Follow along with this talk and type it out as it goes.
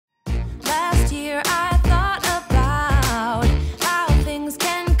last year I thought about how things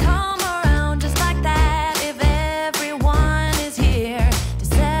can come around just like that if everyone is here to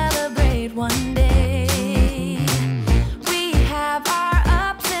celebrate one day. We have our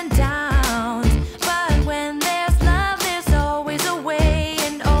ups and downs, but when there's love there's always a way.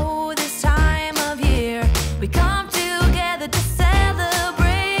 And oh, this time of year we come together to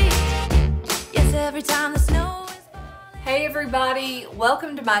celebrate. Yes, every time the snow is falling. Hey everybody,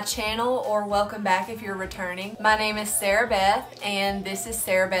 welcome to my channel, or welcome back if you're returning. My name is Sarah Beth and this is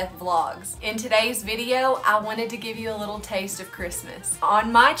Sarah Beth Vlogs. In today's video, I wanted to give you a little taste of Christmas.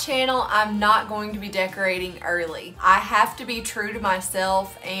 On my channel, I'm not going to be decorating early. I have to be true to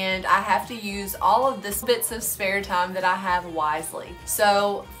myself and I have to use all of the bits of spare time that I have wisely.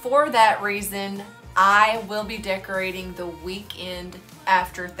 So for that reason, I will be decorating the weekend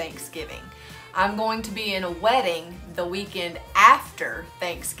after Thanksgiving. I'm going to be in a wedding the weekend after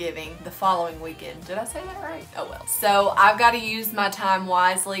Thanksgiving, the following weekend. Did I say that right? Oh well. So I've got to use my time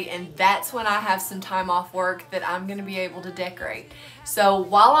wisely, and that's when I have some time off work that I'm going to be able to decorate. So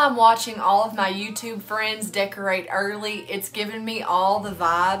while I'm watching all of my YouTube friends decorate early, it's giving me all the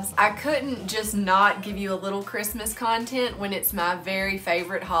vibes. I couldn't just not give you a little Christmas content when it's my very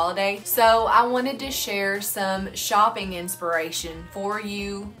favorite holiday. So I wanted to share some shopping inspiration for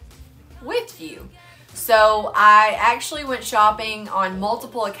you, with you. So I actually went shopping on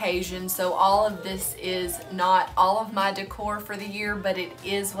multiple occasions, so all of this is not all of my decor for the year, but it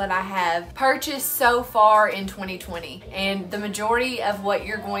is what I have purchased so far in 2020. And the majority of what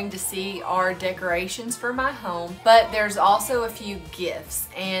you're going to see are decorations for my home, but there's also a few gifts,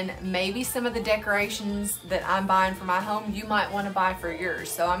 and maybe some of the decorations that I'm buying for my home you might want to buy for yours.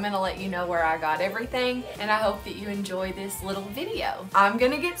 So I'm going to let you know where I got everything, and I hope that you enjoy this little video. I'm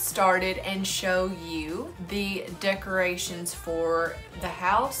going to get started and show you the decorations for the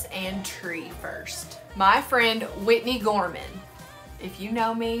house and tree first. My friend Whitney Gorman, if you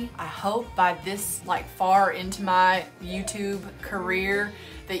know me, I hope by this far into my YouTube career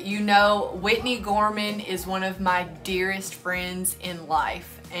that you know Whitney Gorman is one of my dearest friends in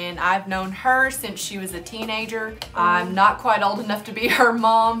life. And I've known her since she was a teenager. I'm not quite old enough to be her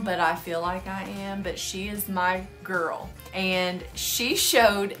mom, but I feel like I am, but she is my girl. And she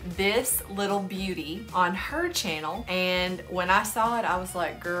showed this little beauty on her channel, and when I saw it I was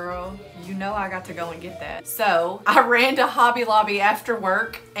like, girl, you know I got to go and get that. So I ran to Hobby Lobby after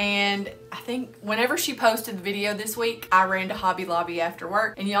work, and I think whenever she posted the video this week, I ran to Hobby Lobby after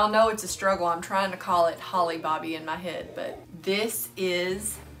work, and y'all know it's a struggle. I'm trying to call it Holly Bobby in my head, but this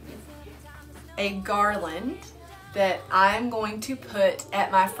is a garland that I'm going to put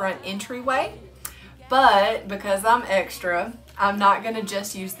at my front entryway. But because I'm extra, I'm not gonna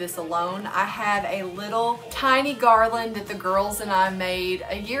just use this alone. I have a little tiny garland that the girls and I made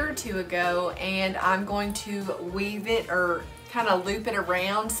a year or two ago, and I'm going to weave it or kind of loop it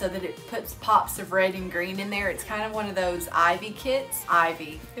around so that it puts pops of red and green in there. It's kind of one of those ivy kits.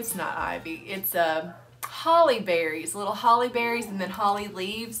 Ivy, it's not ivy, it's holly berries, little holly berries and then holly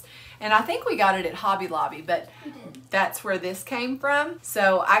leaves. And I think we got it at Hobby Lobby, but that's where this came from.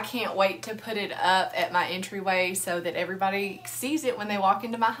 So I can't wait to put it up at my entryway so that everybody sees it when they walk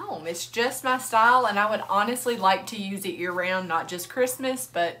into my home. It's just my style, and I would honestly like to use it year round, not just Christmas,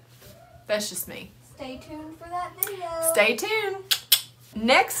 but that's just me. Stay tuned for that video. Stay tuned.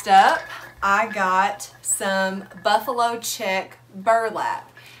 Next up, I got some buffalo check burlap.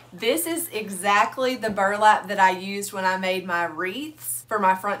 This is exactly the burlap that I used when I made my wreaths for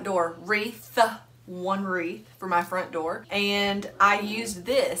my front door. One wreath for my front door, and I used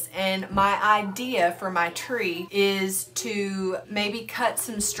this, and my idea for my tree is to maybe cut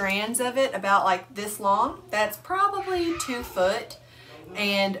some strands of it about like this long. That's probably 2 foot,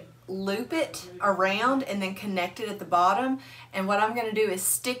 and loop it around and then connect it at the bottom. And what I'm going to do is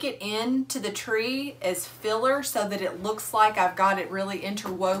stick it into the tree as filler so that it looks like I've got it really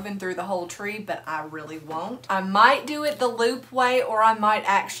interwoven through the whole tree, but I really won't. I might do it the loop way, or I might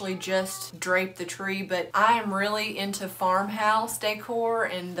actually just drape the tree, but I am really into farmhouse decor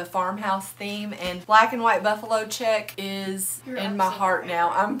and the farmhouse theme, and black and white buffalo check is in my heart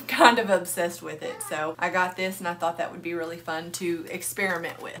now. I'm kind of obsessed with it. So I got this and I thought that would be really fun to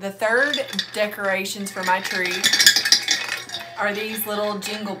experiment with. The third decorations for my tree are these little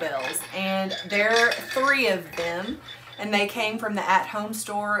jingle bells, and there are 3 of them, and they came from the at-home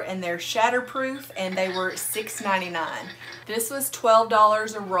store, and they're shatterproof, and they were $6.99. This was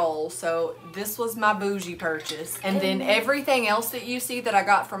 $12 a roll, so this was my bougie purchase. And then everything else that you see that I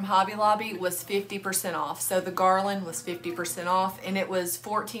got from Hobby Lobby was 50% off. So the garland was 50% off, and it was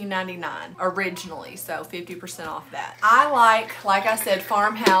 $14.99 originally, so 50% off that. I like I said,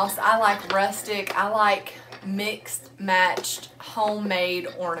 Farmhouse. I like rustic. I like mixed, matched, homemade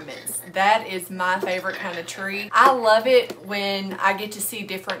ornaments. That is my favorite kind of tree. I love it when I get to see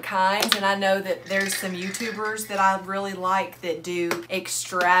different kinds, and I know that there's some YouTubers that I really like that do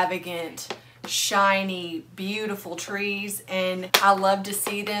extravagant, shiny, beautiful trees, and I love to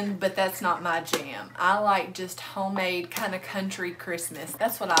see them, but that's not my jam. I like just homemade kind of country Christmas.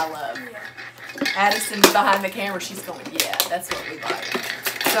 That's what I love. Addison's behind the camera. She's going, yeah, that's what we like.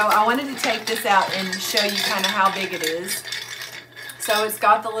 So I wanted to take this out and show you kind of how big it is. So it's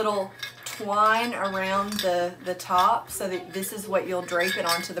got the little twine around the top, so that this is what you'll drape it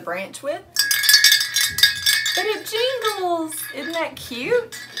onto the branch with. But it jingles! Isn't that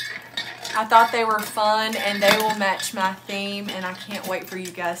cute? I thought they were fun, and they will match my theme, and I can't wait for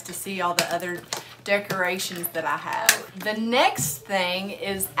you guys to see all the other decorations that I have. The next thing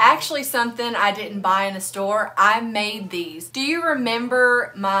is actually something I didn't buy in a store. I made these. Do you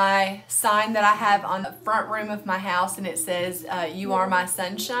remember my sign that I have on the front room of my house, and it says, "You are my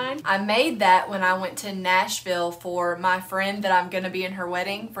sunshine"? I made that when I went to Nashville for my friend that I'm gonna be in her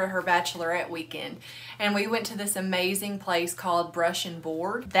wedding for her bachelorette weekend. And we went to this amazing place called Brush and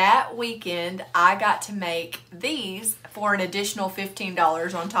Board. That weekend, I got to make these for an additional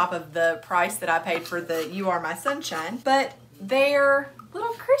 $15 on top of the price that I paid for the You Are My Sunshine. But they're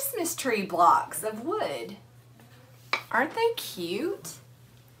little Christmas tree blocks of wood. Aren't they cute?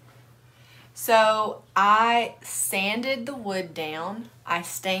 So I sanded the wood down, I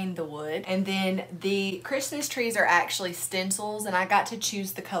stained the wood, and then the Christmas trees are actually stencils, and I got to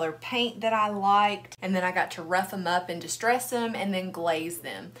choose the color paint that I liked, and then I got to rough them up and distress them and then glaze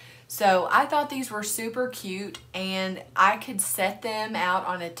them. So I thought these were super cute, and I could set them out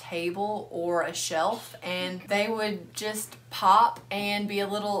on a table or a shelf, and they would just pop and be a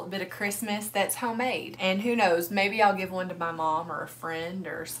little bit of Christmas that's homemade. And who knows, maybe I'll give one to my mom or a friend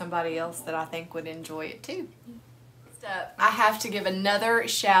or somebody else that I think would enjoy it too. I have to give another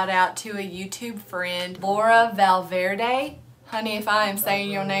shout out to a YouTube friend, Laura Valverde. Honey, if I am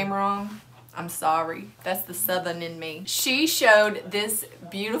saying your name wrong, I'm sorry. That's the Southern in me. She showed this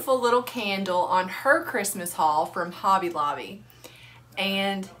beautiful little candle on her Christmas haul from Hobby Lobby.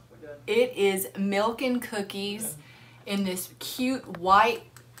 And it is milk and cookies in this cute white,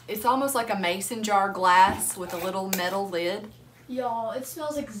 it's almost like a mason jar glass with a little metal lid. Y'all, it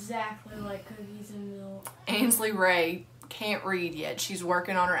smells exactly like cookies and milk. Ainsley Ray can't read yet. She's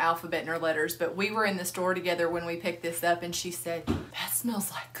working on her alphabet and her letters, but we were in the store together when we picked this up, and she said, "That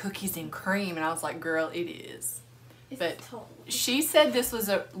smells like cookies and cream." And I was like, "Girl, it is." But she said this was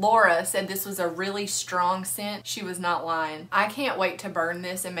Laura said this was a really strong scent. She was not lying. I can't wait to burn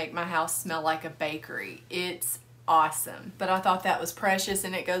this and make my house smell like a bakery. It's awesome. But I thought that was precious,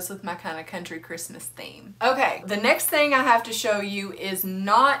 and it goes with my kind of country Christmas theme. Okay, the next thing I have to show you is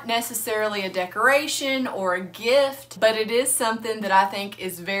not necessarily a decoration or a gift, but it is something that I think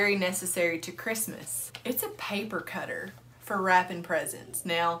is very necessary to Christmas. It's a paper cutter for wrapping presents.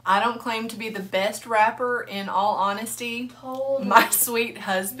 Now, I don't claim to be the best wrapper, in all honesty. Totally. My sweet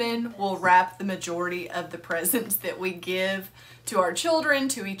husband will wrap the majority of the presents that we give to our children,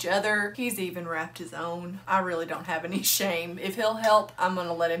 to each other. He's even wrapped his own. I really don't have any shame. If he'll help, I'm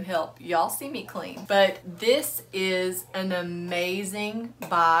gonna let him help. Y'all see me clean. But this is an amazing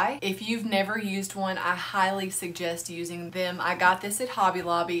buy. If you've never used one, I highly suggest using them. I got this at Hobby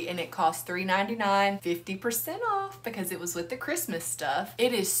Lobby, and it cost $3.99, 50% off because it was with the Christmas stuff.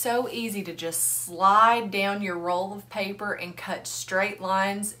 It is so easy to just slide down your roll of paper and cut straight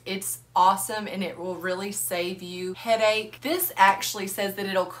lines. It's awesome, and it will really save you headache. This actually says that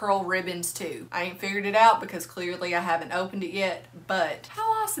it'll curl ribbons too. I ain't figured it out because clearly I haven't opened it yet, but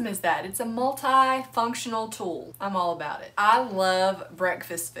how awesome is that? It's a multi-functional tool. I'm all about it. I love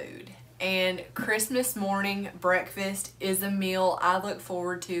breakfast food, and Christmas morning breakfast is a meal I look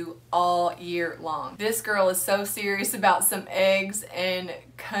forward to all year long. This girl is so serious about some eggs and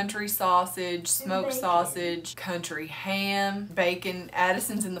country sausage, smoked sausage, country ham, bacon.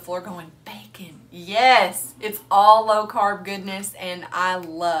 Addison's in the floor going, bacon. Yes, it's all low carb goodness, and I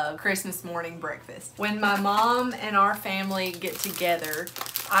love Christmas morning breakfast. When my mom and our family get together,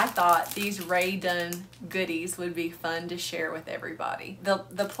 I thought these Ray Dunn goodies would be fun to share with everybody. The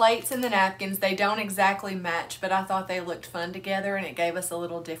plates and the napkins, they don't exactly match, but I thought they looked fun together, and it gave us a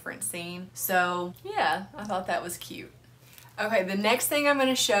little different scene. So yeah, I thought that was cute. Okay, the next thing I'm going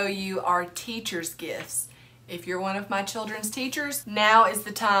to show you are teachers' gifts. if you're one of my children's teachers, now is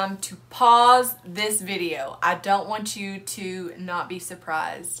the time to pause this video. I don't want you to not be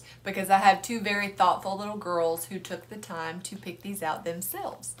surprised because I have two very thoughtful little girls who took the time to pick these out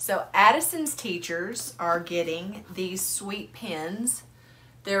themselves. So Addison's teachers are getting these sweet pens.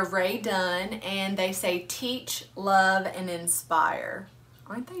 They're Ray Dunn and they say teach, love, and inspire.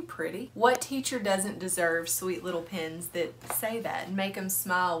 Aren't they pretty? What teacher doesn't deserve sweet little pens that say that and make them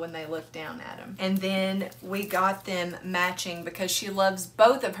smile when they look down at them? And then we got them matching because she loves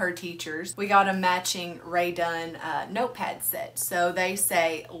both of her teachers. We got a matching Ray Dunn notepad set. So they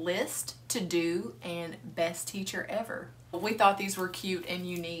say list, to do, and best teacher ever. We thought these were cute and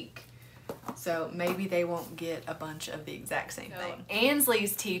unique. So maybe they won't get a bunch of the exact same thing.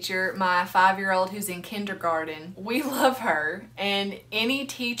 Ansley's teacher, my 5-year-old who's in kindergarten, we love her. And any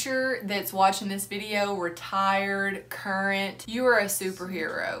teacher that's watching this video, retired, current, you are a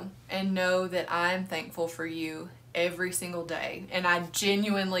superhero. And know that I'm thankful for you every single day. And I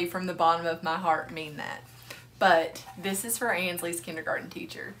genuinely, from the bottom of my heart, mean that. But this is for Ansley's kindergarten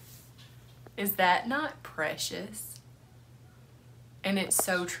teacher. Is that not precious? And it's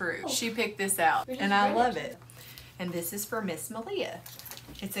so true. She picked this out and I love it. And this is for Miss Malia.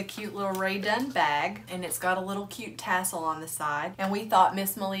 It's a cute little Ray Dunn bag and it's got a little cute tassel on the side. And we thought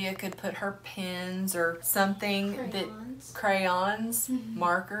Miss Malia could put her pens or something crayons,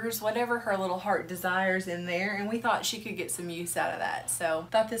 markers, whatever her little heart desires in there. And we thought she could get some use out of that. So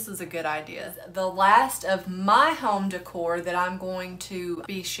thought this was a good idea. The last of my home decor that I'm going to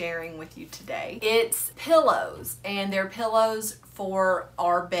be sharing with you today, it's pillows, and they're pillows for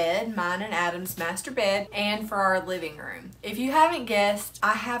our bed, mine and Adam's master bed, and for our living room. If you haven't guessed,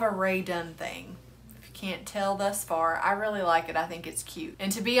 I have a Ray Dunn thing. If you can't tell thus far, I really like it. I think it's cute.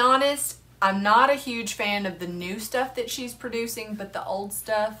 And to be honest, I'm not a huge fan of the new stuff that she's producing, but the old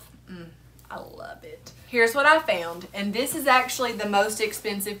stuff, I love it. Here's what I found, and this is actually the most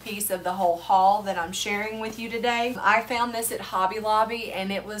expensive piece of the whole haul that I'm sharing with you today. I found this at Hobby Lobby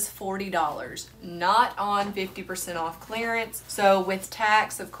and it was $40, not on 50% off clearance. So with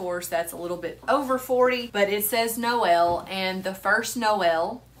tax, of course, that's a little bit over $40, but it says Noel, and the first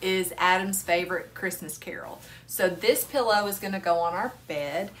Noel is Adam's favorite Christmas carol. So this pillow is gonna go on our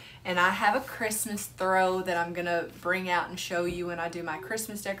bed, and I have a Christmas throw that I'm gonna bring out and show you when I do my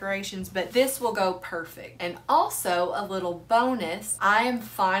Christmas decorations, but this will go perfect. And also a little bonus, I am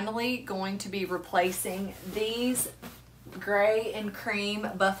finally going to be replacing these gray and cream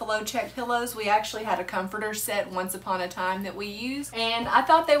buffalo check pillows. We actually had a comforter set once upon a time that we used, and I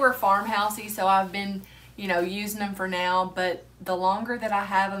thought they were farmhousey, so I've been, you know, using them for now, but the longer that I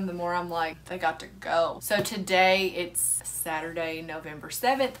have them, the more I'm like, they got to go. So today, it's Saturday, November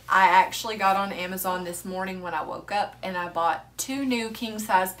 7th. I actually got on Amazon this morning when I woke up and I bought 2 new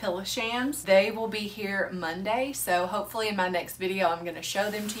king-size pillow shams. They will be here Monday, so hopefully in my next video, I'm gonna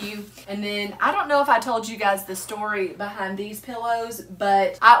show them to you. And then, I don't know if I told you guys the story behind these pillows,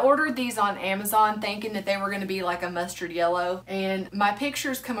 but I ordered these on Amazon thinking that they were gonna be like a mustard yellow, and my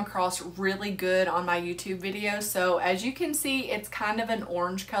pictures come across really good on my YouTube videos, so as you can see, it's kind of an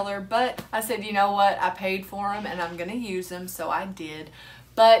orange color, but I said, you know what, I paid for them and I'm gonna use them, so I did.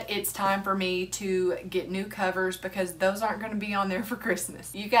 But it's time for me to get new covers because those aren't going to be on there for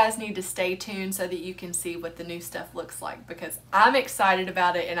Christmas. You guys need to stay tuned so that you can see what the new stuff looks like, because I'm excited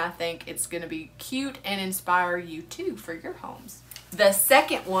about it and I think it's going to be cute and inspire you too for your homes. The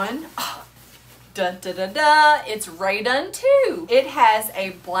second one, dun, da, da, da, it's Ray Dunn too. It has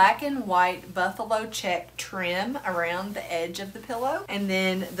a black and white buffalo check trim around the edge of the pillow, and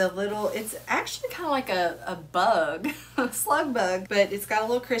then the little, it's actually kind of like a bug, a slug bug, but it's got a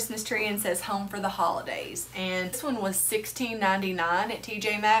little Christmas tree and says home for the holidays. And this one was $16.99 at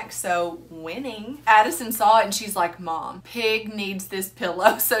TJ Maxx, so winning. Addison saw it and she's like, Mom, Pig needs this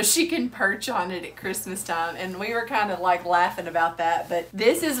pillow so she can perch on it at Christmas time. And we were kind of like laughing about that, but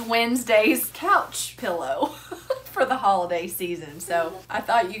this is Wednesday's couch pillow for the holiday season, so I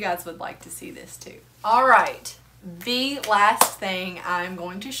thought you guys would like to see this too. All right, the last thing I'm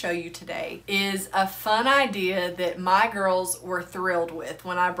going to show you today is a fun idea that my girls were thrilled with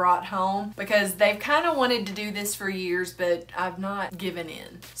when I brought home, because they've kind of wanted to do this for years, but I've not given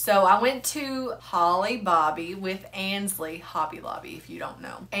in. So I went to Holly Bobby with Ansley, Hobby Lobby if you don't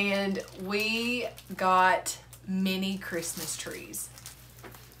know, and we got mini Christmas trees.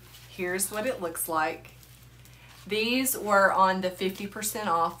 Here's what it looks like. These were on the 50%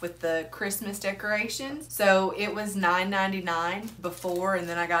 off with the Christmas decorations. So it was $9.99 before, and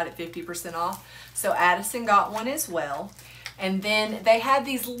then I got it 50% off. So Addison got one as well. And then they had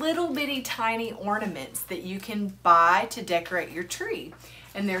these little bitty tiny ornaments that you can buy to decorate your tree.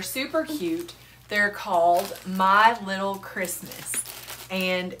 And they're super cute. They're called My Little Christmas.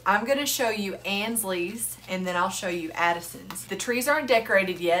 And I'm gonna show you Ansley's and then I'll show you Addison's. The trees aren't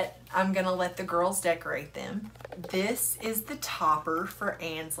decorated yet. I'm gonna let the girls decorate them. This is the topper for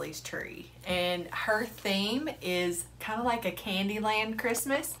Ansley's tree. And her theme is kind of like a Candyland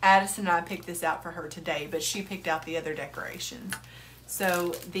Christmas. Addison and I picked this out for her today, but she picked out the other decorations.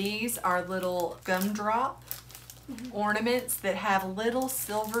 So these are little gumdrop ornaments that have little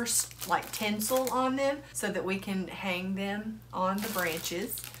silver like tinsel on them so that we can hang them on the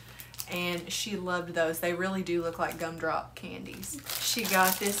branches, and she loved those. They really do look like gumdrop candies. She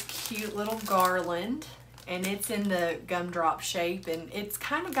got this cute little garland and it's in the gumdrop shape, and it's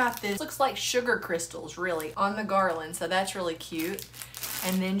kind of got this, looks like sugar crystals really on the garland, so that's really cute.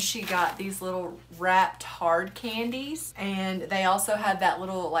 And then she got these little wrapped hard candies, and they also had that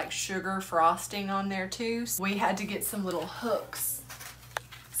little like sugar frosting on there too. So we had to get some little hooks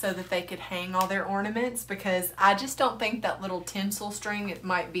so that they could hang all their ornaments, because I just don't think that little tinsel string, it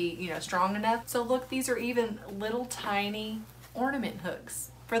might be, you know, strong enough. So look, these are even little tiny ornament hooks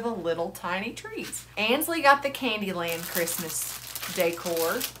for the little tiny trees. Ansley got the Candyland Christmas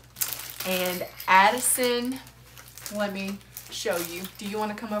decor, and Addison, let me show you. Do you want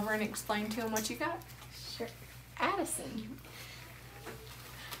to come over and explain to him what you got? Sure. Addison.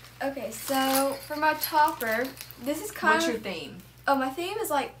 Okay, so for my topper, this is kind What's of... your theme? Oh, my theme is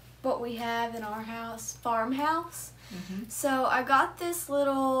like what we have in our house, Farmhouse. Mm-hmm. So I got this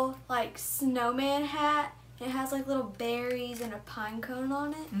little like snowman hat. It has like little berries and a pine cone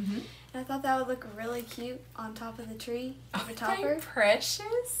on it. Mm-hmm. And I thought that would look really cute on top of the tree, Oh, the topper.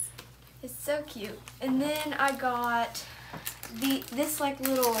 precious. It's so cute. And then I got this like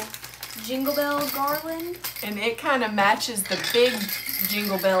little jingle bell garland. And it kind of matches the big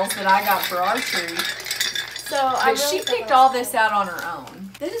jingle bells that I got for our tree. So I But she really thought picked that all was this cool. out on her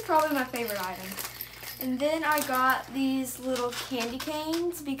own. This is probably my favorite item. And then I got these little candy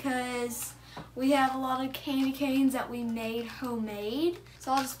canes because we have a lot of candy canes that we made homemade.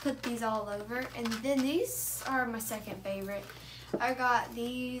 So I'll just put these all over. And then these are my second favorite. I got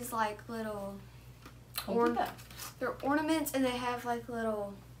these like little they're ornaments, and they have like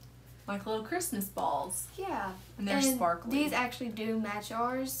little Christmas balls. yeah. And they're sparkly. These actually do match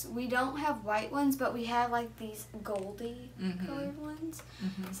ours. We don't have white ones, but we have like these goldy colored ones.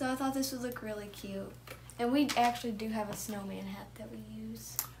 Mm-hmm. So I thought this would look really cute. And we actually do have a snowman hat that we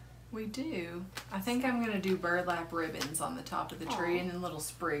use. We do. I think I'm going to do burlap ribbons on the top of the tree and then little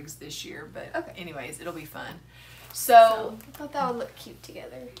sprigs this year. But Okay. anyways, it'll be fun. So I thought that would look cute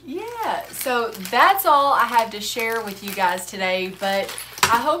together. Yeah, so that's all I have to share with you guys today, but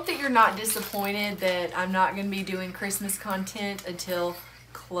I hope that you're not disappointed that I'm not going to be doing Christmas content until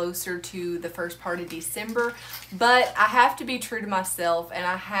closer to the first part of December, but I have to be true to myself and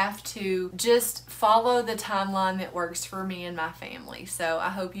I have to just follow the timeline that works for me and my family. So I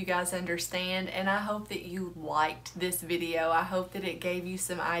hope you guys understand, and I hope that you liked this video. I hope that it gave you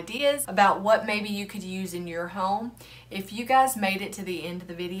some ideas about what maybe you could use in your home. If you guys made it to the end of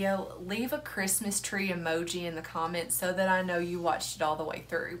the video, leave a Christmas tree emoji in the comments so that I know you watched it all the way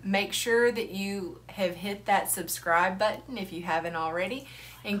through. Make sure that you have hit that subscribe button if you haven't already,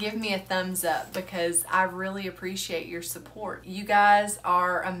 and give me a thumbs up because I really appreciate your support. You guys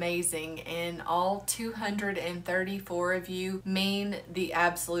are amazing, and all 234 of you mean the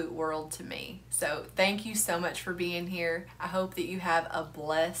absolute world to me. So thank you so much for being here. I hope that you have a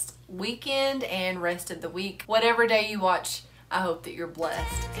blessed weekend and rest of the week. Whatever day you watch, I hope that you're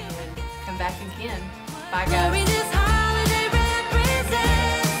blessed, and come back again. Bye guys.